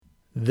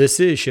This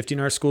is Shifting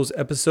Our Schools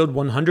episode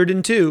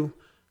 102,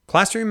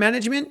 Classroom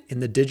Management in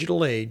the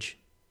Digital Age.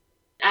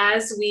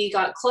 As we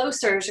got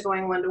closer to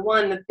going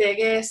one-to-one, the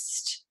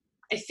biggest,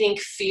 I think,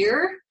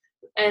 fear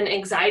and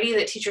anxiety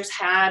that teachers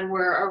had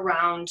were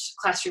around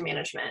classroom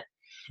management.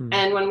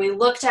 And when we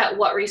looked at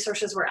what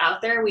resources were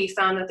out there, we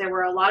found that there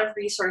were a lot of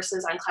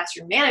resources on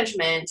classroom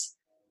management,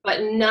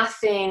 but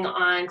nothing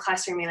on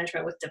classroom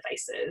management with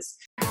devices.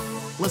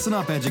 Listen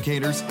up,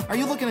 educators. Are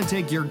you looking to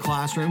take your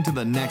classroom to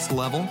the next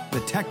level?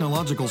 The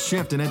technological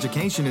shift in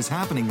education is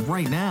happening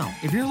right now.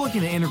 If you're looking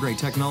to integrate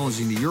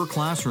technology into your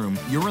classroom,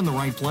 you're in the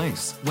right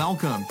place.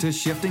 Welcome to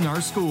Shifting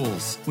Our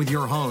Schools with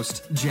your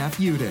host, Jeff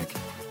Udick.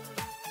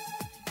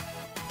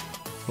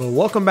 Well,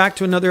 welcome back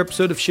to another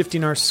episode of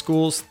Shifting Our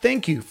Schools.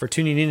 Thank you for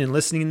tuning in and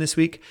listening this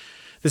week.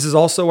 This is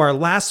also our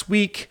last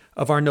week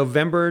of our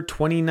November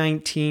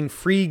 2019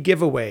 free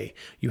giveaway.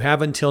 You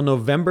have until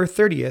November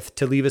 30th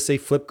to leave us a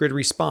Flipgrid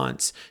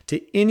response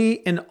to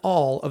any and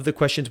all of the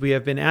questions we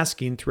have been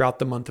asking throughout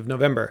the month of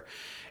November.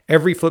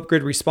 Every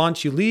Flipgrid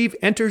response you leave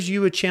enters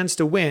you a chance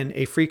to win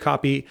a free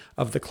copy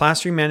of The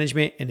Classroom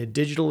Management in a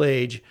Digital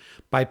Age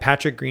by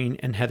Patrick Green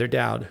and Heather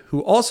Dowd,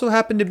 who also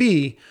happen to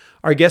be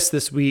our guests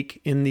this week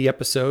in the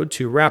episode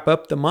to wrap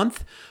up the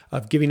month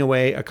of giving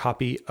away a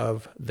copy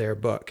of their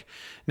book.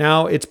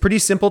 Now, it's pretty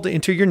simple to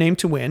enter your name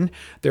to win.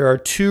 There are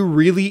two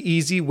really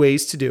easy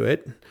ways to do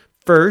it.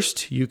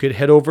 First, you could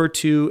head over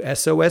to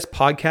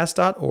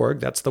sospodcast.org.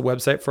 That's the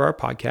website for our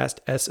podcast,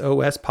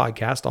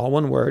 sospodcast, all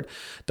one word,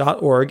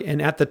 .org.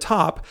 And at the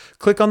top,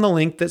 click on the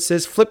link that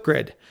says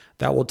Flipgrid.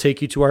 That will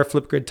take you to our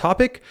Flipgrid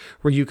topic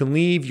where you can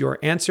leave your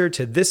answer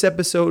to this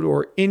episode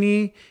or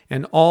any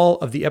and all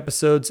of the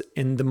episodes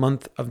in the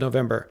month of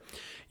November.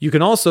 You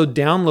can also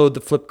download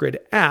the Flipgrid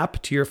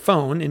app to your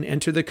phone and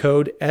enter the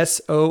code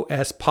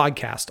SOS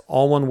Podcast,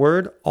 all one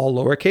word, all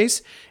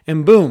lowercase,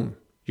 and boom,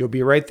 you'll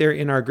be right there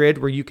in our grid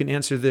where you can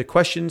answer the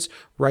questions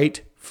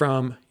right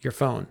from your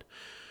phone.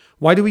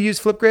 Why do we use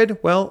Flipgrid?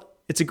 Well,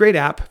 it's a great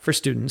app for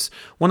students.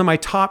 One of my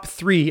top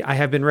 3 I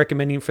have been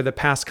recommending for the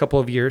past couple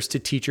of years to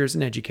teachers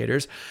and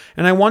educators.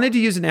 And I wanted to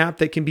use an app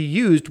that can be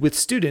used with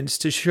students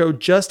to show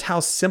just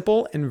how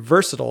simple and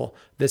versatile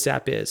this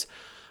app is.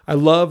 I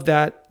love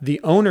that as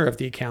the owner of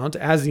the account,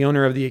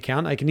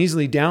 I can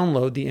easily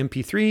download the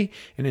MP3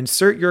 and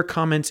insert your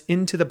comments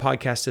into the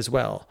podcast as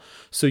well.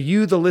 So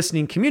you, the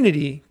listening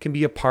community, can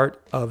be a part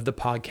of the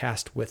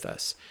podcast with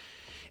us.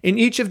 In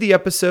each of the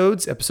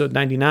episodes, episode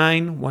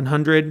 99,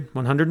 100,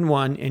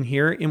 101, and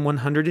here in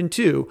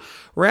 102,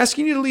 we're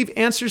asking you to leave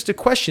answers to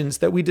questions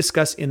that we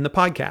discuss in the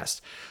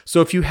podcast. So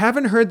if you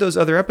haven't heard those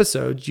other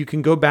episodes, you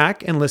can go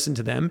back and listen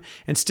to them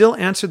and still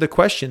answer the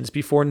questions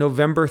before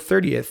November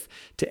 30th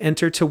to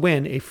enter to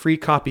win a free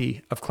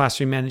copy of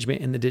Classroom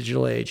Management in the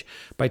Digital Age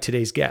by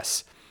today's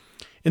guests.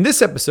 In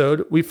this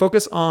episode, we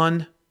focus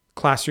on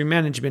classroom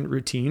management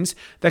routines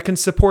that can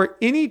support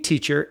any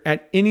teacher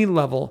at any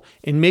level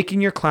in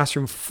making your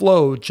classroom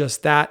flow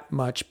just that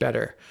much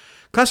better.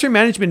 Classroom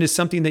management is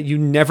something that you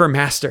never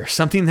master,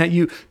 something that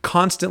you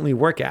constantly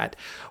work at.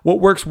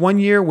 What works one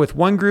year with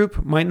one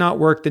group might not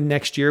work the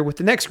next year with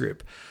the next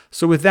group.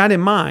 So with that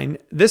in mind,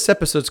 this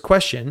episode's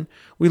question,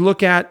 we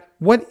look at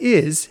what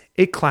is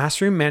a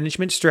classroom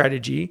management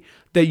strategy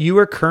that you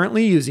are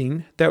currently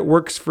using that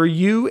works for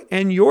you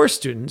and your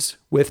students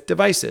with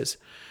devices.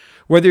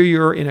 Whether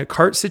you're in a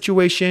CART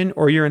situation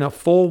or you're in a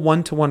full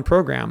one-to-one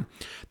program,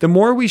 the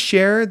more we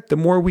share, the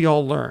more we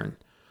all learn.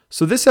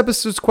 So this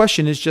episode's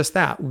question is just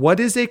that. What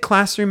is a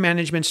classroom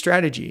management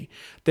strategy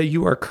that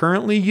you are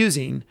currently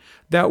using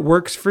that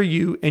works for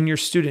you and your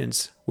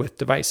students with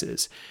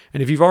devices?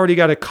 And if you've already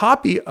got a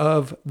copy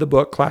of the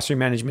book, Classroom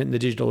Management in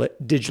the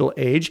Digital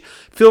Age,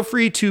 feel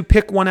free to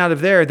pick one out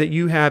of there that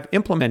you have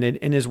implemented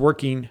and is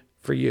working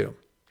for you.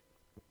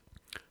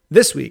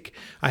 This week,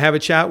 I have a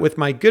chat with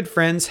my good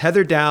friends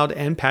Heather Dowd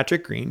and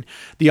Patrick Green,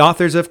 the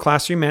authors of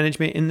Classroom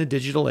Management in the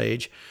Digital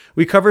Age.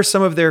 We cover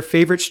some of their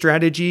favorite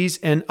strategies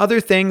and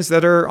other things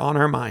that are on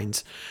our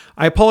minds.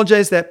 I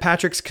apologize that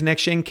Patrick's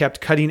connection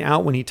kept cutting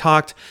out when he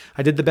talked.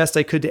 I did the best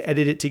I could to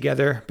edit it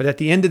together, but at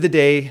the end of the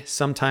day,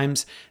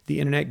 sometimes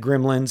the internet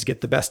gremlins get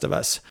the best of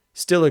us.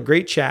 Still a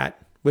great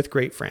chat with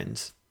great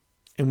friends.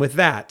 And with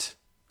that,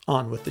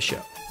 on with the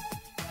show.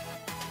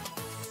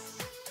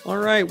 All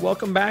right,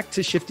 welcome back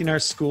to Shifting Our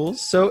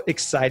Schools. So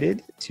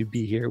excited to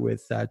be here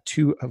with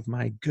 2 of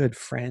my good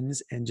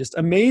friends and just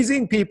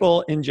amazing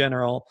people in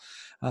general,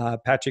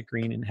 Patrick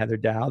Green and Heather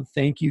Dowd.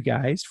 Thank you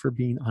guys for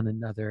being on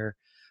another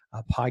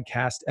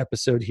podcast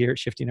episode here at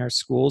Shifting Our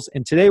Schools.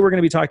 And today we're going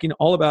to be talking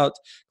all about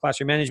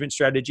classroom management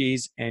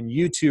strategies, and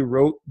you 2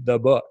 wrote the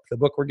book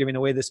we're giving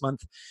away this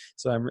month.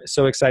 So I'm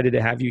so excited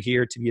to have you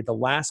here to be the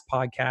last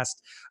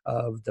podcast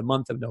of the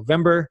month of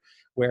November,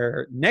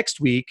 where next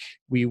week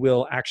we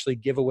will actually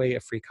give away a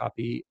free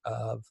copy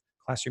of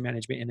Classroom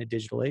Management in a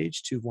Digital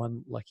Age to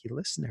one lucky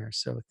listener.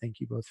 So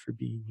thank you both for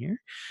being here.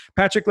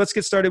 Patrick, let's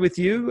get started with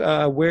you.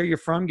 Where you're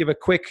from, give a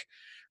quick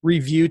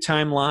review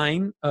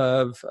timeline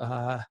of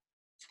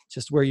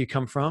just where you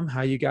come from,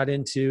 how you got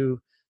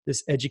into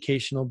this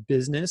educational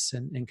business,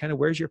 and kind of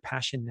where's your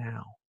passion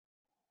now?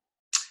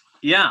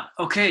 Yeah.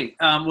 Okay.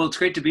 Well, it's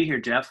great to be here,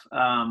 Jeff.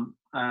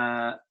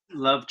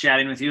 Love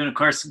chatting with you. And of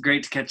course,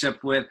 great to catch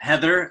up with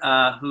Heather,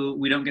 who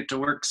we don't get to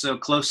work so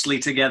closely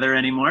together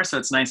anymore. So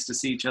it's nice to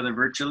see each other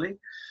virtually.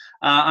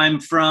 I'm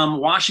from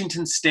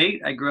Washington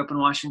State. I grew up in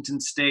Washington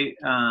State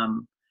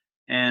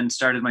and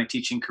started my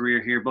teaching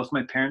career here. Both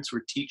my parents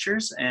were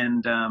teachers.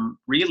 And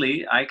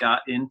really, I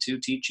got into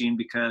teaching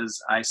because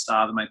I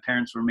saw that my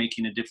parents were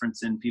making a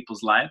difference in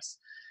people's lives.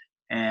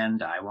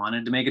 And I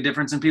wanted to make a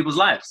difference in people's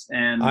lives.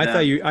 And I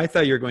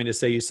thought you were going to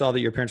say you saw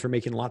that your parents were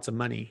making lots of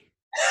money.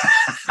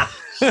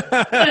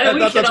 I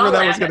thought that's where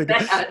that was going to go.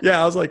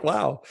 Yeah, I was like,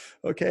 wow,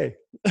 okay.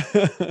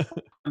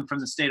 I'm from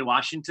the state of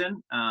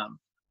Washington,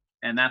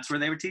 and that's where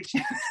they were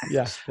teaching.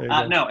 Yeah.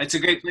 No, it's a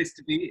great place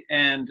to be,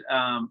 and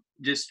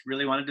just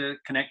really wanted to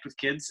connect with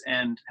kids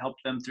and help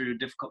them through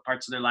difficult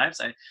parts of their lives.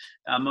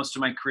 Most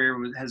of my career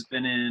has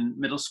been in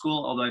middle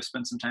school, although I've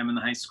spent some time in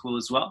the high school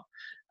as well.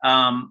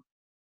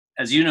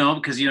 As you know,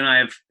 because you and I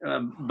have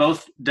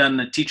both done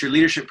the Teacher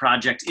Leadership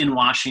Project in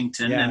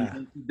Washington,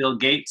 and Bill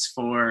Gates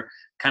for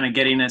kind of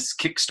getting us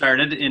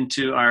kickstarted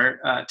into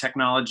our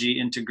technology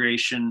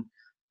integration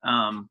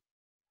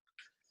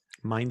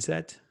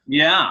mindset.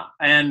 Yeah,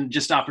 and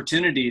just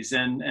opportunities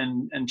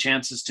and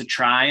chances to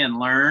try and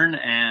learn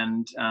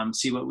and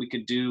see what we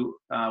could do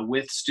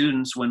with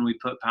students when we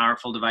put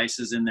powerful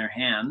devices in their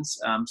hands.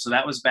 So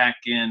that was back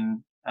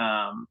in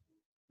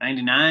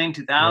 99,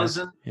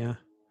 2000. Yeah.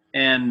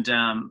 And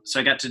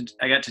so I got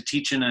to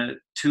teach in a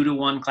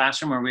 2-to-1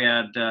 classroom where we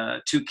had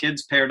 2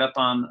 kids paired up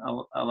on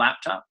a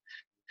laptop,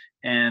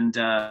 and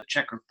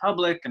Czech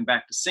Republic and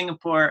back to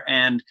Singapore.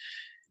 And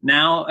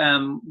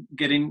now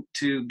getting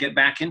to get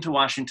back into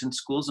Washington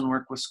schools and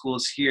work with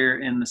schools here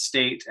in the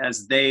state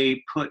as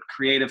they put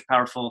creative,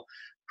 powerful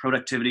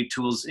productivity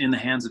tools in the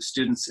hands of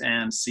students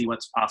and see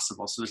what's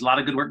possible. So there's a lot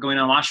of good work going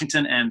on in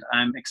Washington, and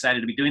I'm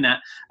excited to be doing that.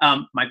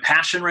 My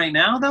passion right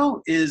now,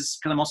 though, is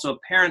because I'm also a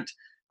parent.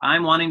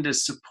 I'm wanting to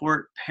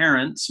support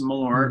parents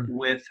more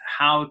with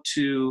how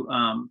to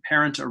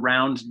parent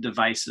around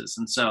devices.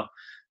 And so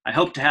I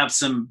hope to have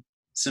some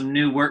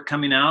new work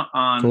coming out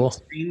on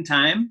screen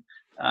time,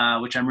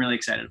 which I'm really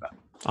excited about.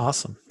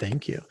 Awesome.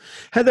 Thank you.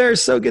 Heather,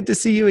 so good to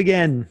see you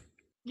again.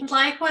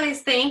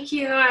 Likewise. Thank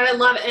you. I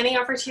love any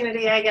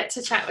opportunity I get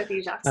to chat with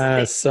you,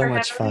 Jeff. So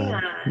much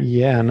fun.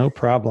 Yeah, no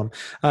problem.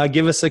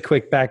 Give us a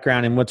quick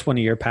background and what's one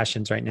of your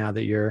passions right now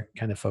that you're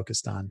kind of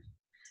focused on?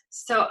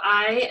 So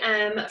I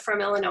am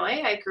from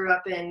Illinois. I grew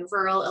up in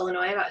rural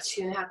Illinois, about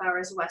 2.5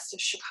 hours west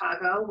of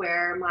Chicago,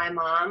 where my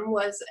mom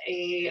was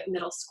a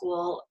middle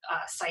school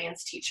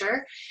science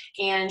teacher.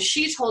 And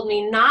she told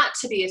me not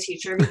to be a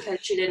teacher because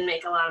she didn't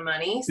make a lot of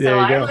money. So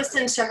I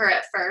listened to her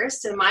at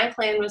first, and my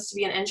plan was to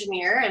be an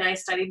engineer. And I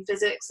studied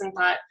physics and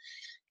thought,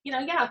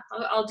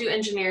 I'll do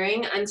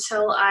engineering,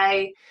 until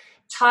I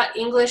taught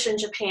English in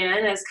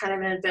Japan as kind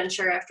of an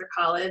adventure after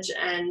college,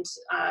 and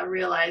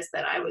realized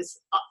that I was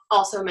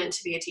also meant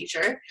to be a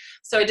teacher.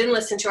 So I didn't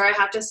listen to her. I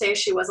have to say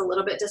she was a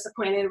little bit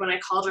disappointed when I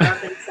called her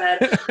up and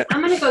said,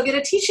 I'm going to go get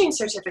a teaching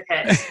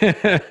certificate.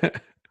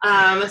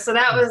 So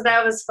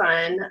that was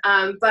fun.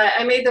 But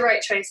I made the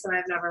right choice, and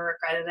I've never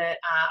regretted it.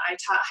 I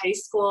taught high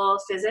school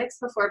physics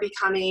before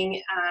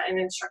becoming an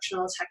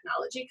instructional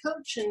technology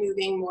coach and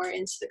moving more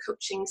into the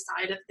coaching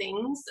side of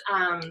things.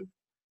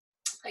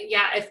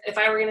 If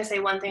I were going to say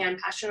one thing I'm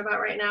passionate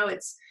about right now,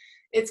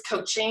 it's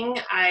coaching.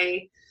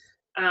 I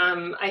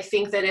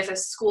think that if a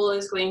school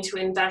is going to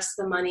invest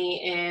the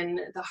money in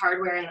the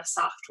hardware and the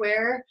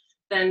software,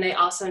 then they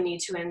also need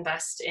to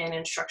invest in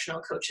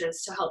instructional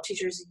coaches to help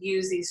teachers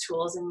use these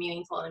tools in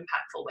meaningful and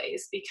impactful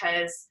ways.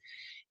 Because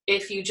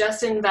if you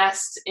just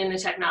invest in the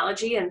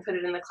technology and put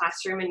it in the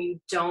classroom and you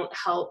don't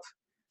help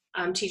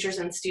teachers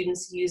and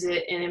students use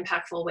it in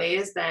impactful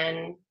ways,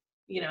 then,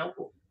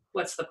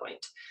 what's the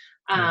point?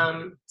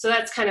 So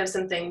that's kind of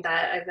something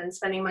that I've been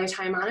spending my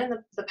time on in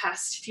the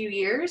past few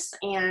years,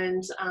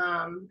 and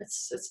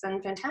it's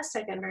been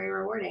fantastic and very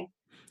rewarding.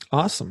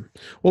 Awesome.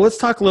 Well, let's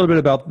talk a little bit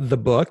about the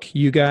book.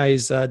 You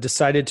guys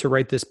decided to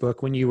write this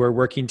book when you were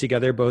working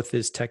together, both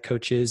as tech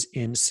coaches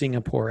in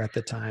Singapore at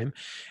the time.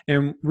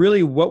 And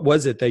really, what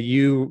was it that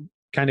you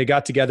kind of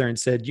got together and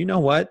said, you know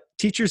what,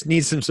 teachers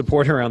need some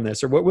support around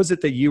this? Or what was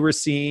it that you were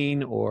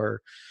seeing,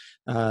 or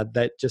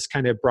that just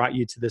kind of brought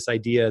you to this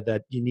idea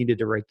that you needed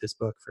to write this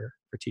book for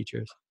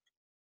teachers?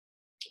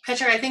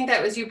 Petra, I think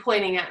that was you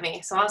pointing at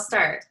me, so I'll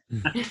start.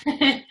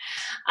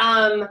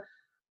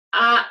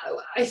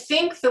 I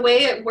think the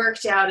way it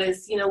worked out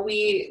is,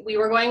 we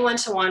were going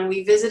one-to-one.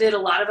 We visited a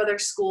lot of other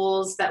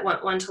schools that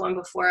went one-to-one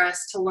before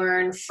us to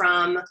learn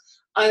from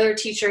other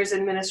teachers,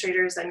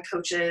 administrators, and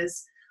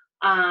coaches.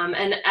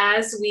 And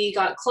as we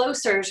got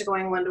closer to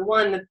going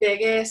one-to-one, the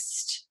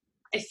biggest,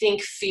 I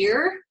think,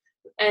 fear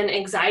and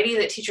anxiety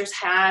that teachers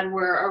had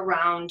were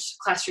around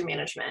classroom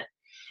management.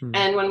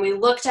 And when we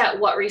looked at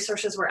what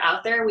resources were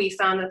out there, we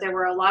found that there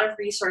were a lot of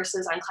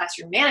resources on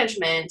classroom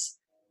management,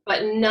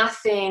 but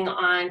nothing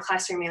on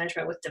classroom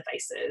management with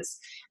devices.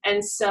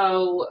 And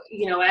so,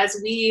 as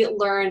we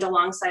learned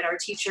alongside our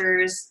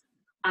teachers,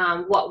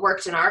 what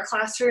worked in our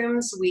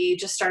classrooms, we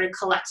just started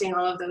collecting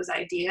all of those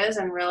ideas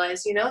and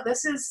realized,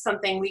 this is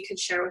something we could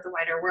share with the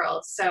wider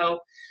world. So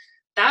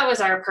that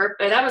was our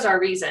that was our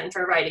reason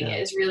for writing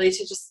it, is really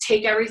to just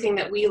take everything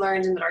that we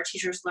learned and that our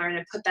teachers learned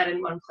and put that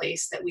in one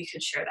place that we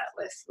could share that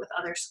with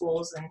other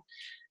schools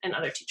and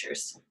other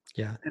teachers.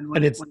 Yeah. And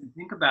when you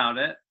think about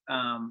it,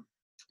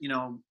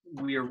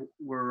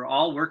 we're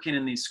all working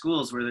in these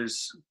schools where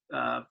there's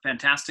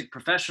fantastic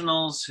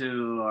professionals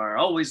who are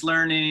always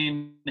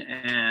learning,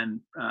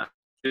 and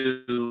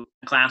to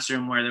a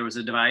classroom where there was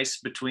a device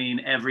between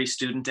every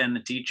student and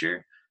the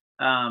teacher.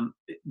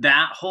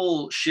 That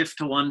whole shift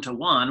to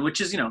one-to-one,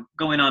 which is,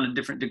 going on in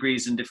different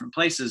degrees in different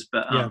places,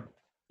 but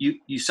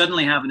you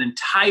suddenly have an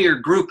entire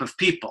group of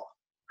people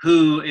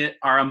who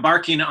are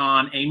embarking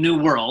on a new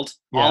world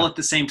all at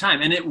the same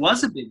time. And it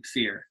was a big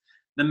fear.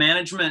 The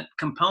management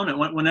component,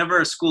 whenever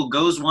a school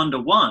goes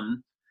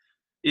one-to-one,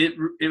 it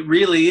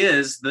really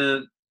is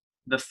the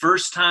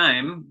first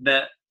time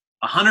that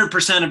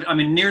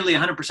nearly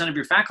 100% of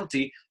your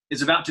faculty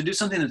is about to do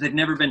something that they've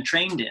never been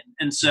trained in.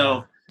 And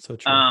so true.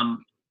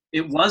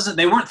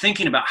 They weren't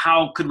thinking about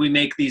how could we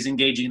make these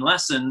engaging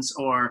lessons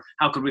or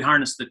how could we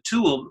harness the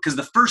tool, because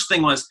the first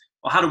thing was,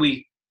 well, how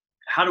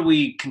do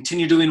we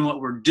continue doing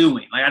what we're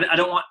doing? Like, I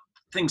don't want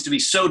things to be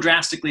so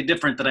drastically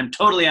different that I'm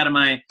totally out of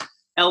my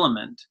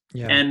element.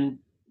 Yeah. And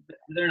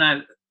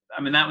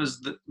that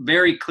was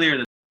very clear.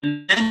 That,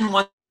 and then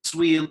once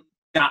we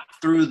got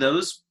through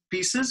those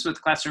pieces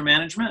with classroom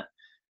management,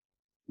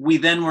 we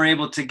then were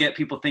able to get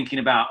people thinking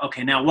about,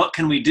 okay, now what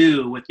can we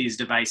do with these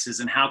devices,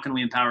 and how can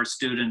we empower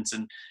students,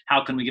 and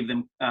how can we give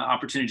them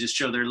opportunities to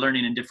show their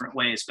learning in different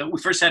ways? But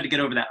we first had to get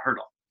over that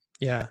hurdle.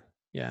 Yeah.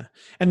 Yeah.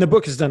 And the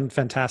book is done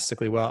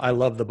fantastically well. I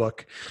love the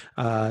book.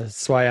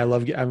 That's why I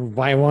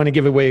want to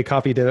give away a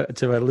copy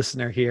to a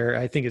listener here.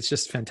 I think it's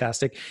just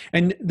fantastic.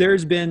 And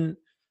there's been,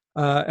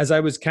 as I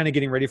was kind of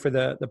getting ready for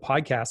the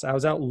podcast, I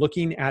was out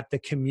looking at the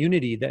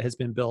community that has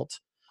been built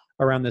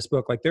around this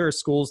book. Like, there are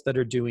schools that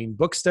are doing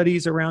book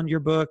studies around your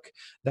book.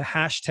 The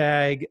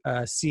hashtag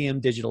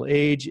CM Digital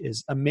Age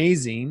is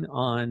amazing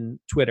on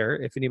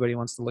Twitter. If anybody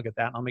wants to look at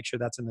that, I'll make sure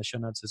that's in the show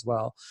notes as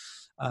well.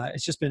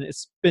 It's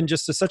been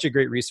such a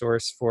great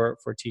resource for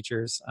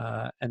teachers.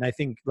 And I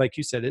think, like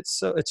you said,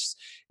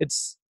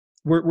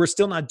 we're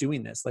still not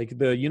doing this. Like,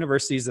 the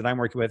universities that I'm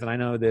working with, and I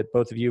know that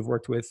both of you have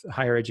worked with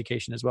higher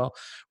education as well,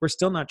 we're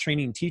still not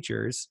training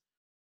teachers.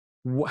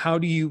 How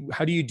do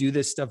you do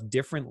this stuff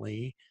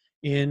differently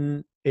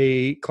in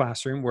a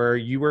classroom where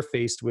you were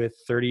faced with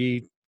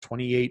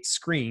 28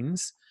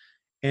 screens,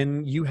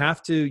 and you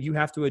have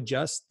to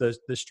adjust the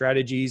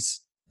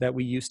strategies that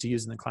we used to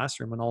use in the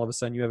classroom, and all of a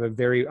sudden you have a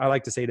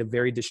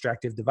very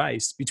distractive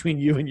device between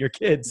you and your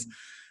kids.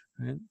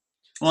 Right?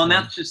 Well, and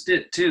that's just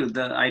it too.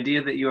 The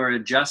idea that you're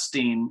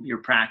adjusting your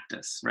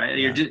practice, right?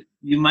 Yeah.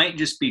 You might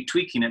just be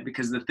tweaking it,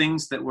 because the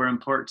things that were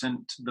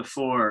important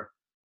before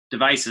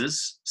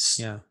devices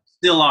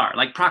still are,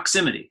 like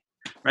proximity,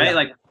 right? Yeah.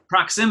 Like,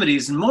 proximity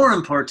is more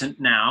important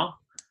now,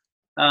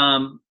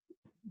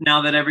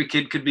 now that every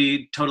kid could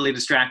be totally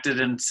distracted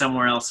and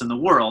somewhere else in the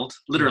world,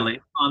 literally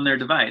on their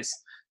device.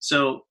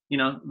 So,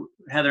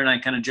 Heather and I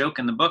kind of joke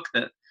in the book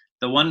that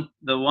the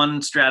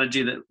one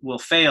strategy that will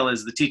fail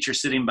is the teacher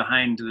sitting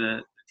behind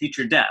the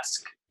teacher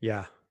desk.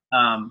 Yeah.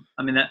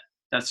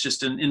 That's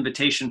just an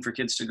invitation for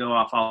kids to go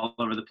off all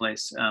over the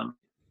place. And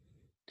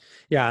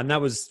that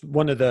was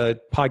one of the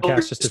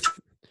podcasts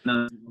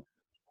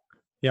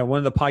one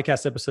of the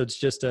podcast episodes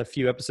just a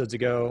few episodes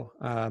ago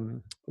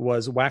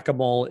was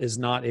Whack-A-Mole is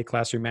not a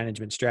classroom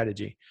management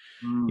strategy.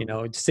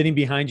 Sitting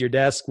behind your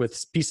desk with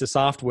a piece of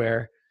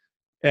software.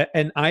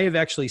 And I have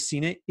actually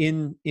seen it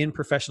in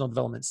professional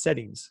development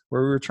settings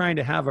where we were trying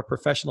to have a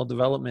professional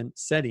development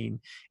setting,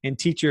 and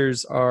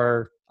teachers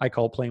are, I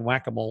call playing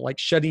Whack-A-Mole, like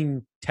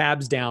shutting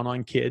tabs down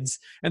on kids,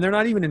 and they're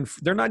not even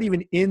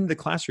in the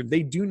classroom.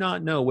 They do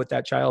not know what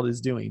that child is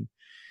doing.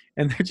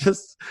 And they're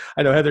just,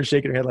 I know Heather's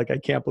shaking her head like, I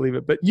can't believe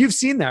it. But you've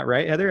seen that,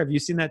 right, Heather? Have you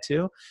seen that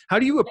too? How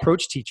do you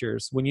approach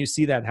teachers when you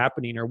see that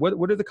happening? Or what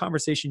are the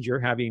conversations you're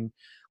having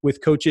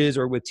with coaches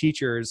or with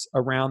teachers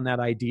around that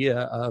idea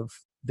of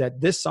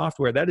that this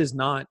software, that is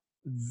not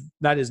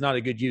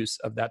a good use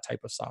of that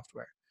type of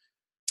software?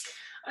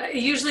 It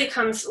usually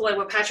comes, like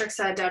what Patrick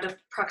said, down to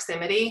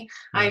proximity.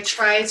 I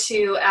try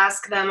to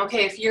ask them,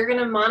 okay, if you're going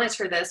to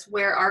monitor this,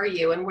 where are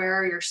you and where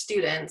are your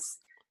students?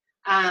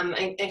 And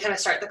kind of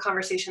start the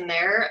conversation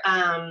there.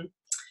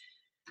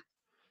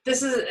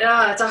 This is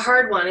it's a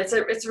hard one.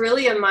 It's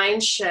really a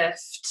mind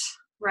shift,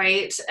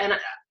 right? And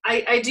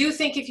I do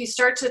think if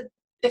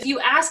you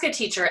ask a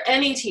teacher,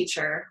 any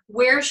teacher,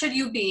 where should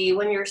you be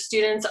when your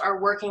students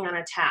are working on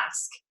a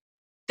task?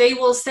 They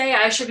will say,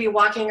 I should be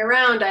walking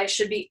around. I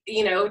should be,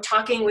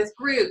 talking with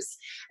groups.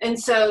 And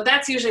so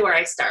that's usually where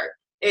I start.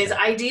 Is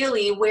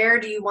ideally, where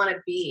do you want to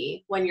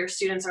be when your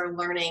students are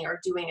learning or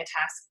doing a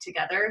task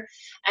together?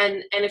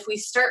 And if we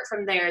start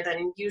from there,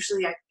 then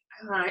usually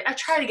I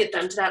try to get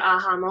them to that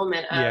aha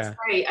moment of,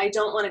 right, I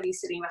don't want to be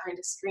sitting behind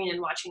a screen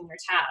and watching their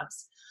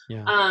tabs.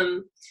 Yeah.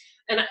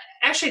 and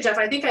actually, Jeff,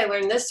 I think I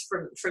learned this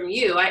from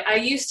you. I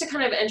used to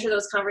kind of enter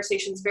those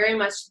conversations very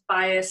much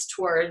biased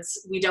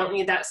towards, we don't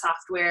need that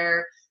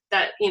software,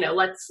 that,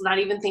 let's not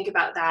even think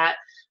about that.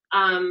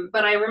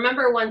 But I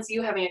remember once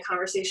you having a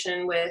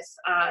conversation with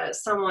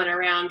someone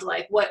around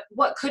like,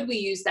 what could we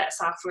use that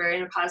software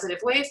in a positive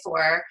way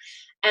for?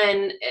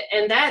 And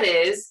that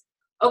is,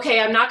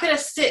 okay, I'm not going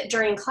to sit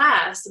during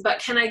class, but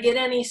can I get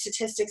any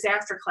statistics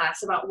after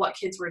class about what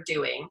kids were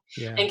doing?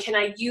 Yeah. And can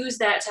I use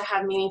that to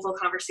have meaningful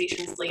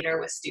conversations later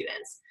with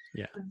students?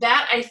 Yeah.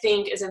 That, I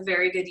think, is a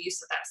very good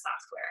use of that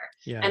software.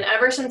 Yeah. And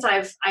ever since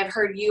I've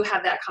heard you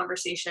have that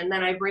conversation,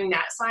 then I bring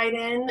that side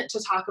in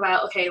to talk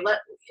about, okay,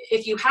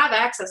 if you have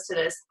access to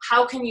this,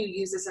 how can you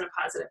use this in a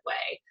positive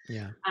way?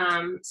 Yeah.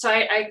 So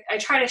I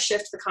try to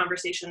shift the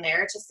conversation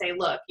there to say,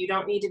 look, you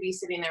don't need to be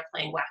sitting there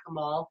playing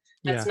whack-a-mole.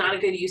 That's not a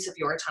good use of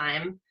your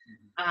time.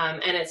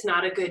 And it's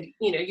not a good,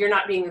 you're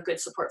not being a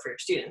good support for your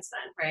students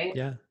then, right?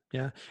 Yeah.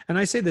 Yeah. And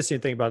I say the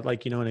same thing about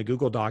in a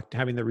Google Doc,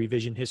 having the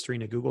revision history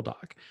in a Google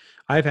Doc.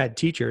 I've had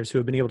teachers who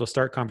have been able to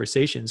start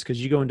conversations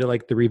because you go into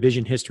like the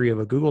revision history of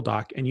a Google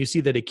Doc and you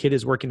see that a kid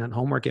is working on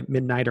homework at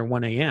midnight or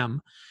 1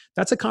 a.m.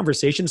 That's a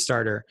conversation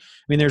starter.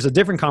 I mean, there's a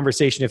different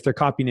conversation if they're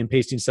copying and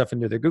pasting stuff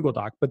into their Google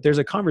Doc, but there's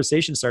a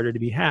conversation starter to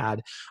be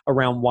had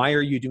around, why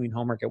are you doing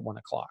homework at 1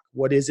 o'clock?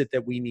 What is it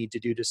that we need to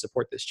do to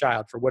support this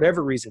child for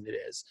whatever reason it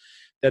is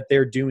that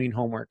they're doing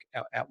homework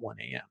at 1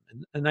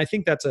 a.m. And I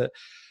think that's a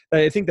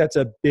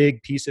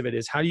big piece of it,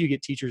 is how do you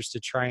get teachers to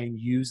try and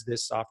use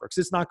this software? Because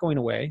it's not going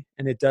away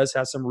and it does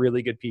have some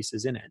really good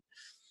pieces in it.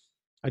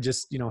 I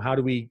just, how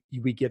do we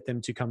get them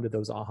to come to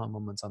those aha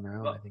moments on their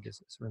own? I think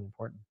is really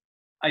important.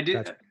 I do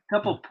a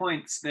couple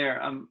points there,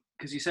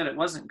 because you said it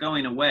wasn't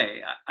going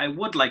away. I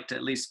would like to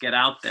at least get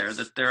out there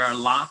that there are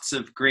lots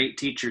of great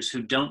teachers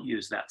who don't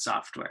use that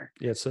software.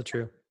 Yeah, it's so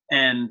true.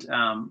 And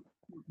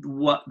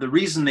what the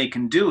reason they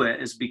can do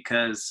it is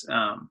because,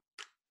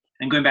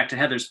 and going back to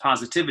Heather's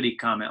positivity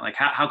comment, like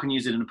how can you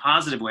use it in a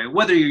positive way,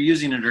 whether you're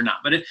using it or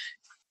not. But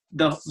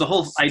the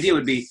whole idea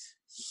would be,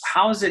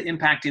 how is it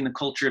impacting the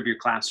culture of your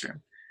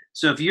classroom?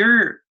 So if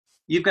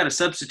you've got a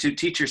substitute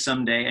teacher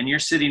someday and you're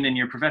sitting in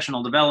your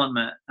professional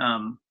development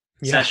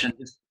session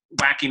just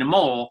whacking a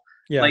mole,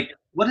 like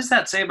what does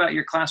that say about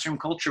your classroom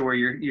culture where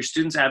your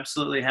students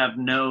absolutely have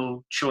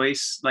no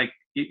choice? Like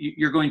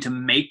you're going to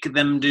make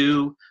them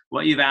do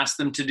what you've asked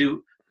them to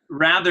do,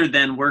 rather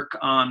than work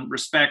on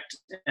respect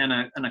and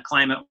a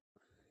climate.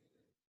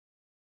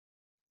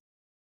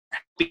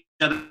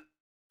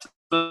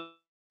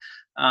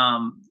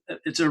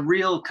 It's a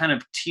real kind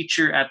of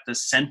teacher at the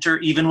center,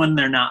 even when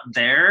they're not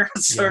there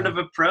sort of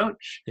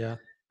approach. Yeah.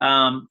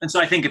 And so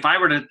I think if I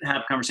were to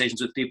have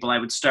conversations with people, I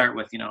would start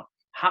with,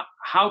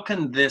 how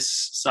can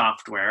this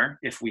software,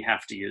 if we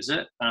have to use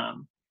it,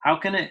 how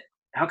can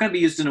it be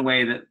used in a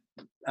way that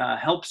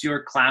helps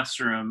your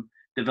classroom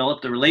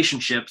develop the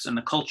relationships and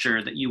the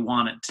culture that you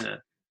want it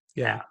to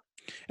have?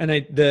 And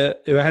I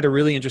had a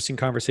really interesting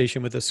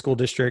conversation with a school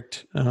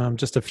district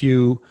just a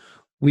few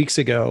weeks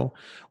ago,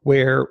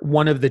 where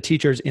one of the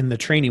teachers in the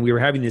training, we were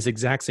having this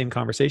exact same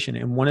conversation,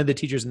 and one of the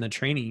teachers in the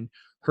training,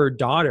 her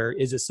daughter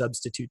is a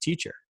substitute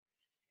teacher.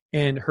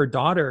 And her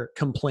daughter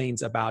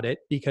complains about it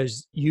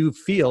because you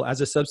feel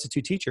as a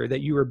substitute teacher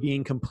that you are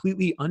being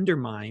completely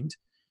undermined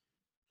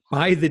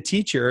by the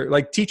teacher,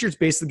 like teachers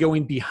basically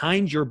going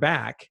behind your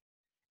back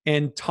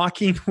and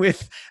talking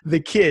with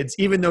the kids,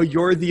 even though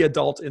you're the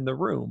adult in the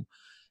room.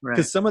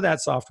 Because some of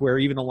that software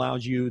even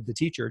allows you, the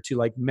teacher, to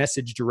like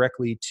message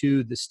directly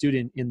to the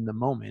student in the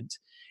moment,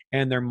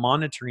 and they're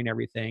monitoring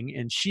everything.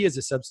 And she, as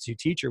a substitute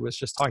teacher, was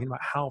just talking about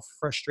how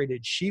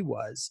frustrated she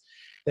was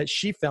that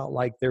she felt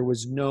like there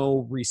was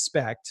no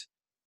respect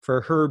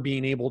for her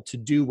being able to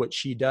do what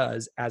she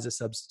does as a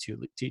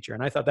substitute teacher.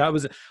 And I thought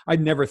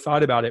I'd never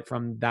thought about it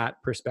from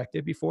that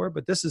perspective before,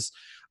 but this is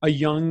a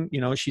young,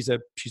 she's a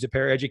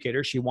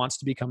paraeducator. She wants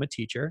to become a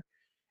teacher.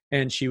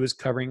 And she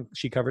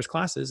covers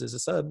classes as a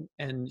sub.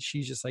 And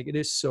she's just like, it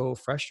is so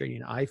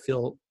frustrating.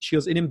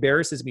 It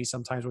embarrasses me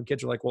sometimes when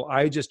kids are like, well,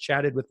 I just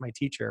chatted with my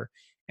teacher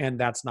and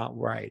that's not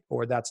right.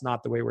 Or that's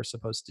not the way we're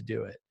supposed to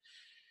do it.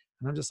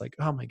 And I'm just like,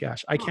 oh my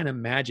gosh, I can't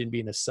imagine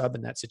being a sub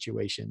in that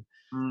situation,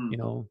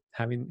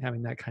 having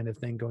that kind of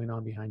thing going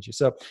on behind you.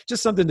 So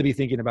just something to be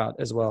thinking about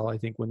as well, I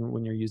think,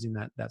 when you're using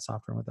that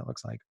software, what that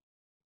looks like.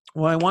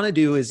 What I want to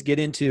do is get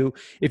into,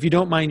 if you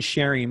don't mind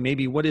sharing,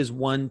 maybe what is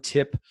one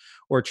tip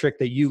or trick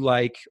that you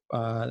like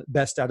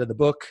best out of the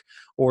book,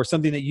 or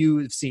something that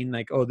you've seen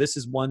like, oh, this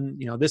is one,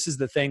 this is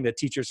the thing that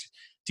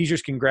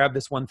teachers can grab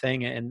this one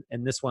thing, and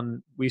this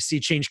one we see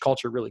change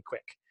culture really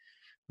quick.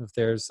 If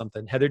there's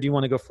something, Heather, do you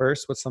want to go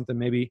first? What's something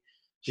maybe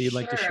that you'd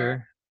like to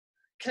share?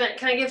 Can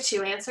I give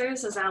two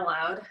answers? Is that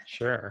allowed?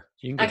 Sure.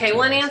 Okay,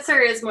 one answer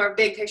is more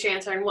big picture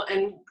answer,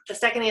 and the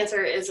second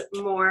answer is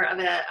more of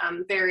a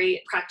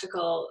very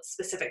practical,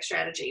 specific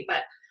strategy.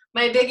 But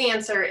my big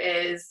answer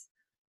is,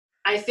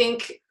 I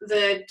think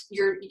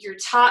your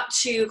top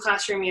two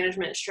classroom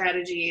management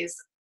strategies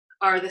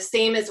are the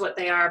same as what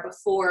they are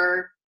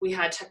before we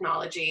had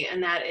technology,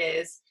 and that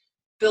is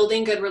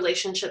building good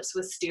relationships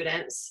with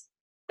students.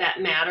 that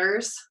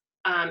matters.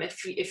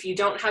 If you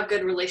don't have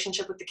good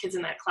relationship with the kids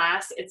in that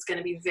class, it's going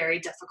to be very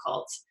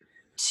difficult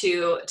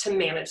to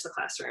manage the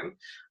classroom.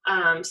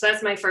 So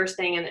that's my first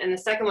thing. And the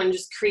second one,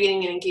 just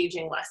creating an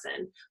engaging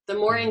lesson. The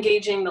more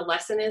engaging the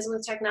lesson is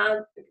with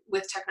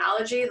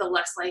technology, the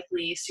less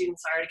likely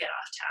students are to get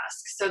off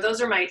task. So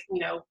those are my,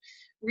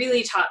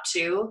 really top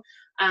two.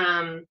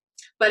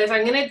 But if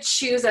I'm going to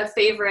choose a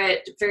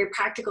favorite, very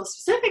practical,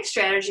 specific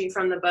strategy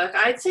from the book,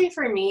 I'd say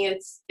for me,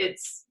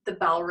 it's the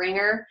bell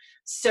ringer.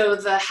 So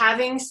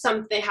having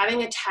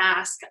a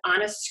task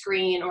on a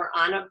screen or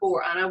on a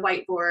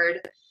whiteboard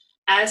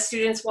as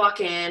students walk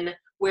in,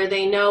 where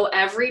they know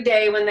every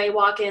day when they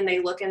walk in, they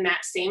look in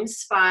that same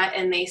spot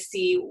and they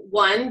see,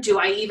 one, do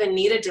I even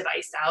need a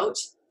device out?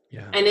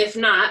 Yeah. And if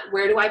not,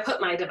 where do I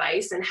put my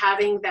device? And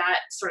having that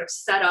sort of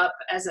set up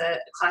as a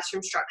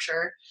classroom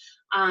structure.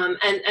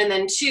 And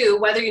then two,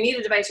 whether you need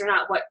a device or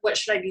not, what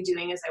should I be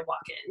doing as I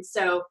walk in?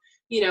 So,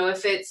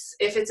 if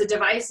it's a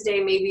device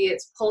day, maybe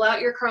it's pull out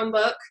your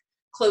Chromebook,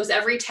 close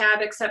every tab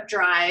except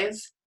Drive,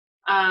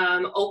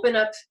 open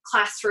up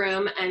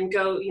Classroom and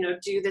go,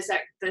 do this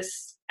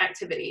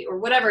activity or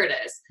whatever it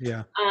is.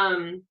 Yeah.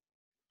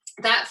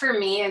 That for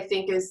me, I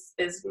think is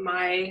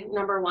my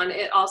number one.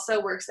 It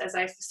also works as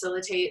I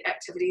facilitate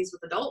activities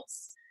with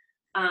adults.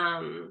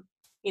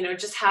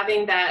 Just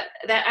having that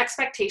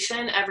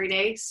expectation every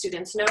day.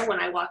 Students know when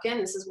I walk in,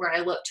 this is where I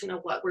look to know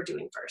what we're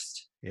doing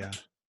first. Yeah.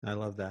 I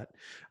love that.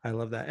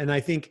 And I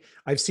think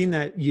I've seen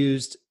that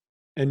used,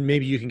 and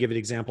maybe you can give it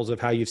examples of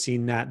how you've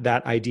seen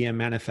that idea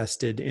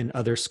manifested in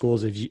other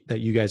schools that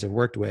you guys have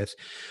worked with.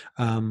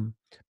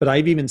 But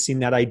I've even seen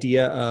that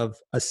idea of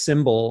a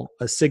signal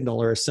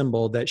or a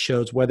symbol that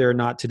shows whether or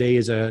not today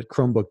is a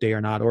Chromebook day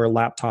or not, or a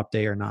laptop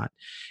day or not.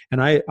 And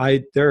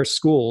there are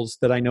schools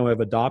that I know have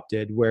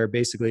adopted where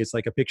basically it's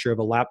like a picture of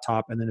a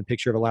laptop and then a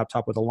picture of a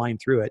laptop with a line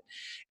through it.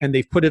 And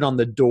they've put it on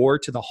the door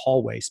to the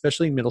hallway,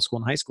 especially in middle school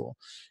and high school.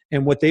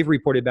 And what they've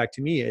reported back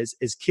to me is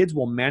kids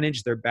will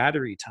manage their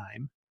battery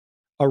time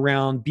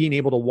around being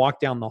able to walk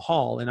down the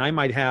hall. And I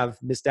might have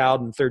missed out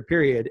in third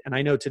period, and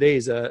I know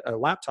today's a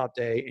laptop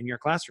day in your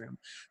classroom.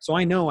 So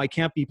I know I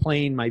can't be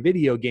playing my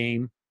video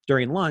game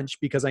during lunch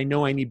because I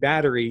know I need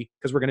battery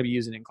because we're going to be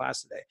using it in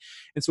class today.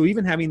 And so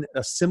even having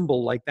a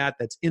symbol like that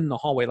that's in the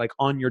hallway, like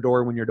on your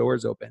door when your door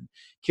is open,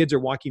 kids are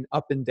walking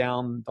up and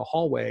down the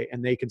hallway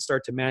and they can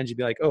start to manage and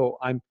be like, oh,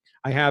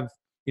 I have,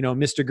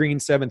 Mr. Green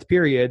 7th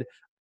period.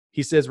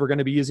 He says we're going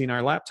to be using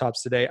our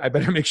laptops today. I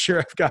better make sure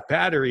I've got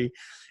battery,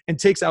 and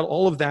takes out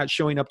all of that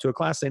showing up to a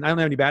class saying, I don't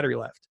have any battery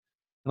left.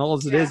 And all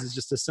it is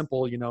just a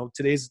simple,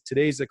 today's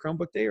a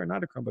Chromebook day or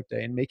not a Chromebook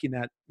day, and making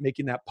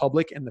that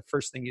public and the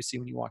first thing you see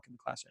when you walk in the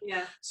classroom.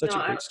 Yeah. Such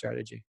a great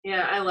strategy.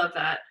 Yeah, I love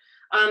that.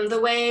 The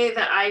way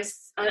that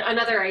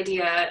another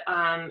idea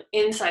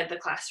inside the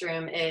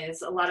classroom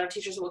is a lot of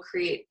teachers will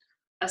create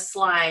a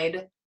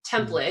slide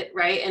template,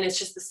 right? And it's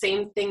just the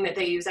same thing that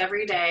they use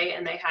every day.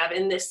 And they have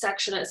in this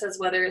section, it says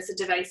whether it's a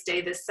device day,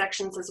 this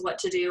section says what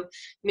to do.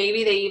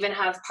 Maybe they even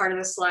have part of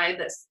the slide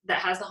that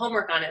has the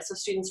homework on it. So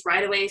students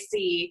right away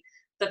see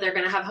that they're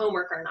going to have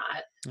homework or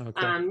not.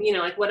 Okay.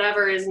 Like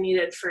whatever is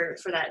needed for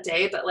that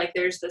day. But like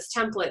there's this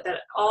template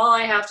that all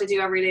I have to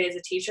do every day as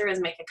a teacher is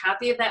make a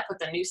copy of that, put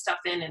the new stuff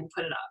in and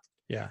put it up.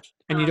 Yeah.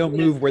 And you don't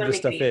move where the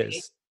stuff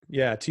is.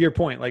 Yeah. To your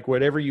point, like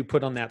whatever you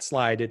put on that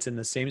slide, it's in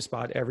the same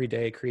spot every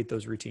day. Create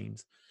those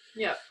routines.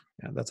 Yeah.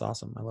 Yeah, that's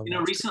awesome. I love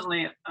that.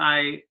 Recently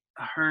I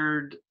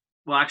heard,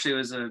 it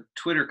was a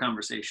Twitter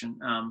conversation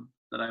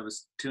that I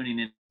was tuning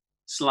in,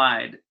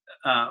 slide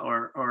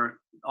or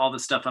all the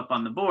stuff up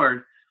on the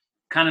board,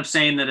 kind of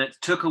saying that it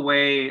took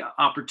away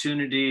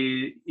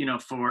opportunity,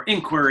 for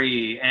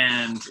inquiry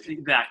and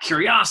that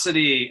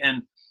curiosity.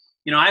 And,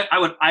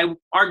 I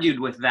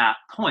argued with that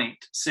point,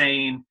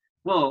 saying,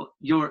 well,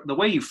 the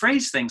way you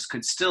phrase things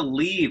could still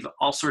leave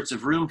all sorts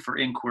of room for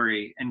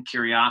inquiry and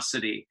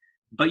curiosity.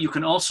 But you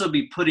can also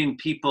be putting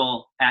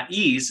people at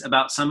ease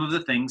about some of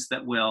the things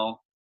that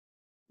will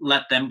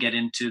let them get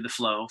into the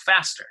flow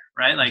faster,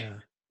 right? Like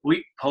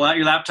we pull out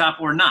your laptop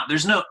or not.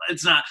 It's not,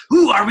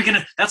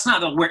 that's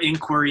not where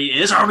inquiry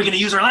is. Are we going to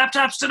use our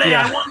laptops today?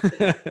 Yeah. I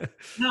want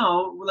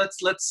No,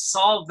 let's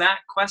solve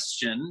that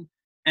question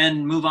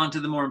and move on to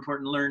the more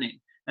important learning.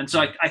 And so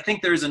I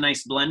think there's a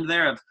nice blend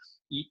there of,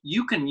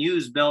 you can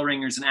use bell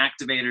ringers and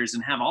activators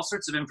and have all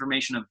sorts of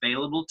information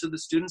available to the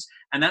students.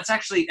 And that's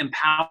actually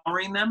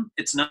empowering them.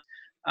 It's not,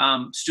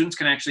 students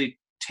can actually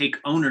take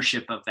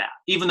ownership of that.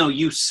 Even though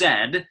you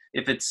said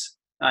if it's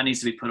needs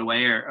to be put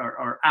away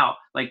or out,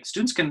 like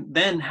students can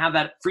then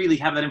freely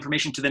have that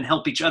information to then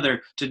help each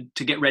other to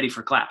get ready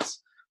for class.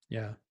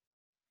 Yeah.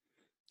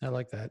 I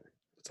like that.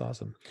 That's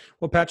awesome.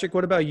 Well, Patrick,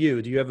 what about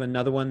you? Do you have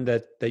another one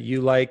that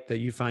you like, that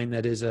you find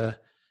that is a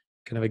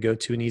kind of a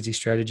go-to and easy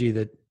strategy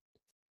that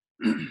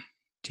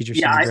teachers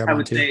should grab I would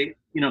onto? say,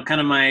 kind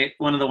of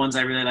one of the ones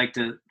I really like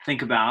to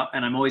think about,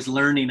 and I'm always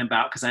learning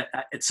about, because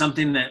it's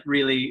something that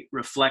really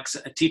reflects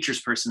a teacher's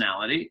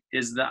personality,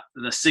 is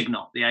the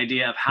signal, the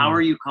idea of how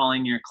are you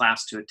calling your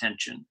class to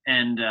attention.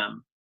 And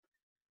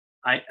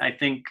I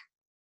think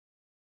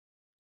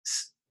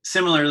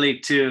similarly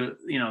to,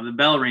 the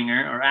bell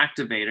ringer or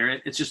activator,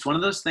 it's just one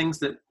of those things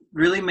that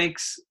really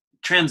makes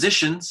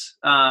transitions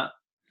a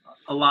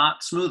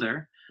lot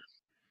smoother.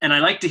 And I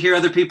like to hear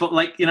other people,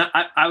 like,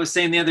 I was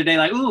saying the other day,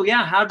 like, "Ooh,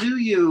 yeah, how do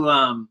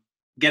you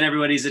get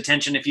everybody's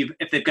attention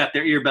if they've got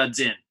their earbuds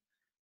in?"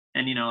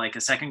 And, like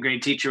a second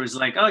grade teacher was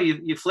like, "Oh,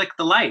 you flick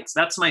the lights.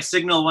 That's my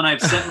signal when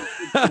I've sent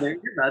their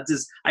earbuds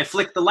is I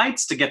flick the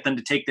lights to get them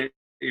to take their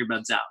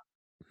earbuds out."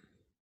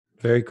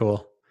 Very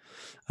cool.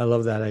 I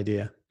love that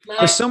idea.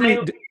 There's so many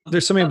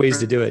ways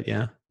to do it.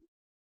 Yeah.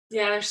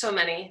 Yeah, there's so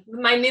many.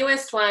 My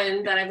newest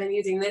one that I've been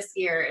using this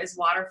year is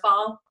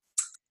waterfall.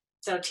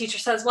 So teacher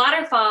says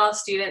waterfall,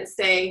 students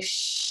say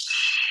shh.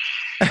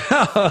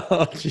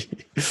 Oh, gee.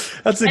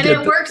 That's and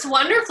it works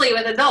wonderfully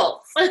with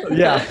adults.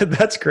 Yeah,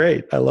 that's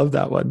great. I love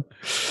that one.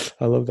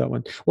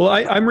 Well,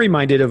 I'm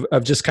reminded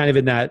of just kind of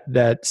in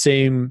that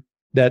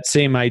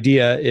same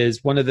idea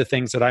is one of the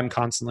things that I'm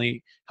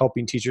constantly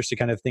helping teachers to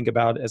kind of think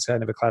about as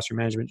kind of a classroom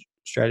management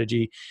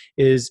strategy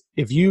is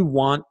if you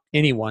want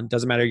anyone,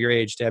 doesn't matter your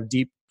age, to have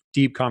deep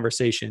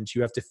conversations,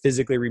 you have to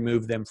physically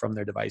remove them from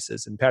their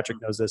devices. And Patrick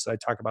knows this. So I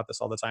talk about this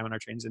all the time in our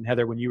trainings. And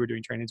Heather, when you were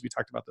doing trainings, we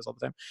talked about this all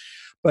the time.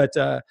 But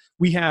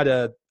we had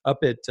up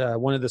at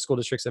one of the school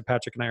districts that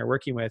Patrick and I are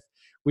working with,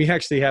 we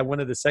actually had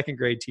one of the second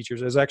grade teachers,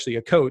 there's actually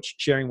a coach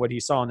sharing what he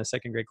saw in a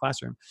second grade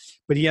classroom.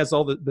 But he has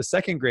all the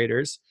second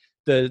graders,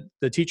 the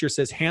teacher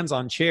says hands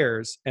on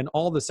chairs, and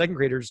all the second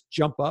graders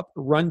jump up,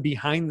 run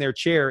behind their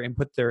chair and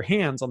put their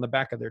hands on the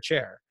back of their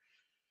chair.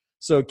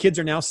 So kids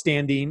are now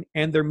standing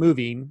and they're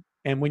moving.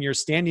 And when you're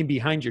standing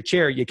behind your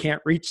chair, you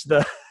can't reach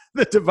the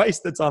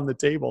device that's on the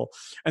table.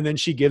 And then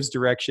she gives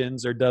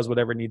directions or does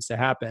whatever needs to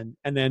happen.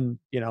 And then,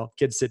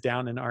 kids sit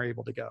down and are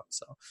able to go.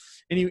 So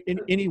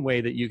any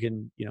way that you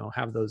can,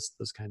 have those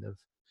kind of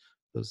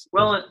those.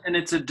 Well, and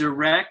it's a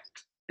direct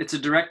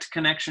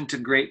connection to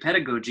great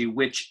pedagogy,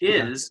 which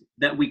is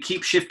that we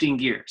keep shifting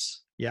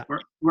gears. Yeah.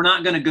 We're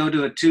not going to go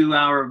to a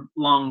 2-hour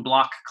long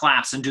block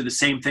class and do the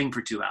same thing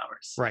for 2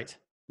 hours. Right.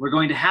 We're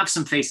going to have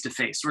some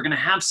face-to-face. We're going to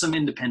have some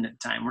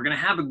independent time. We're going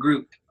to have a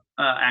group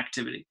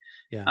activity.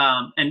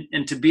 Yeah.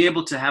 And to be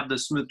able to have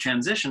those smooth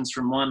transitions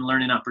from one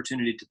learning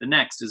opportunity to the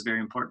next is very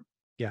important.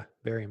 Yeah,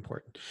 very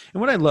important. And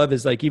what I love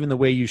is like even the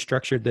way you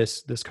structured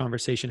this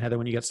conversation, Heather,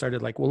 when you got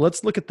started, like, well,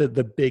 let's look at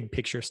the big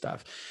picture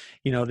stuff.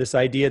 This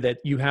idea that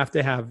you have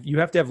to have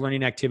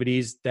learning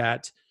activities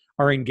that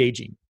are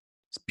engaging.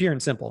 It's pure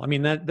and simple. I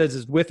mean, that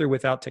is with or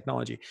without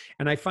technology.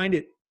 And I find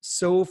it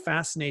so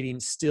fascinating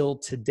still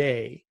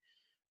today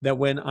that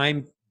when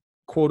I'm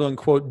quote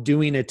unquote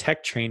doing a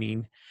tech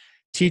training,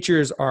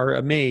 teachers are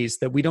amazed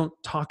that we don't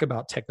talk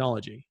about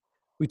technology.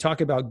 We talk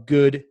about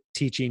good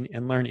teaching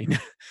and learning.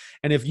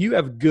 And if you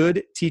have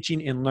good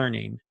teaching and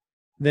learning,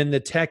 then the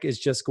tech is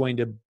just going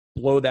to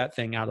blow that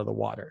thing out of the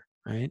water,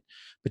 right?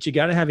 But you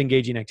got to have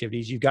engaging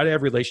activities. You've got to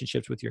have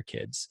relationships with your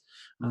kids.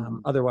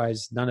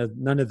 Otherwise, none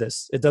of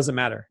this. It doesn't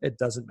matter. It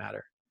doesn't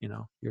matter.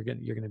 You're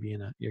going to be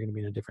in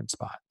a different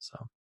spot. So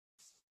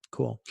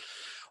cool.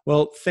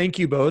 Well, thank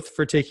you both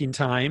for taking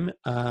time.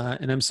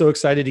 And I'm so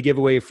excited to give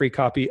away a free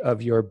copy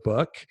of your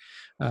book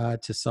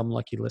to some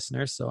lucky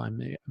listeners. So I'm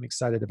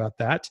excited about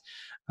that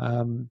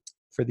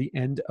for the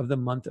end of the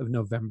month of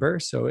November.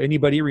 So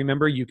anybody,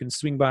 remember, you can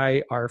swing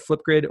by our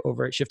Flipgrid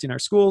over at Shifting Our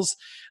Schools,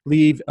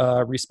 leave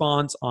a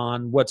response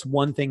on what's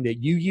one thing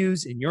that you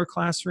use in your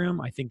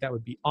classroom. I think that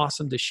would be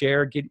awesome to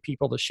share, get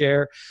people to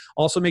share.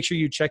 Also, make sure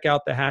you check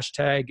out the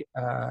hashtag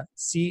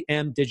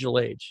CM Digital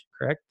Age,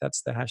 correct?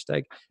 That's the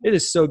hashtag. It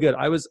is so good.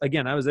 I was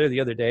there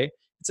the other day.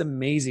 It's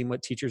amazing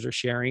what teachers are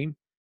sharing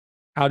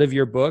out of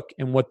your book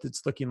and what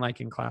it's looking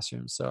like in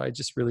classrooms. So I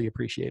just really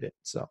appreciate it.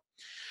 So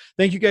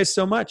thank you guys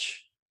so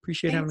much.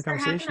 Appreciate having the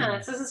conversation.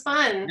 This is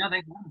fun. Yeah,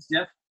 thanks,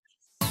 Jeff.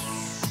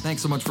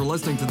 Thanks so much for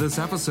listening to this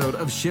episode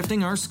of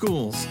Shifting Our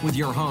Schools with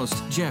your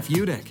host, Jeff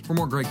Udick. For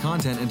more great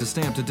content and to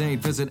stay up to date,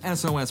 visit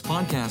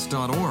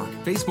sospodcast.org,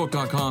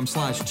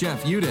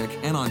 facebook.com/Jeff Udick,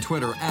 and on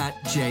Twitter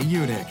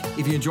 @JUdick.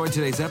 If you enjoyed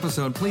today's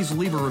episode, please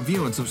leave a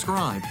review and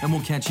subscribe, and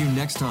we'll catch you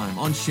next time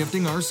on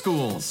Shifting Our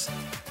Schools.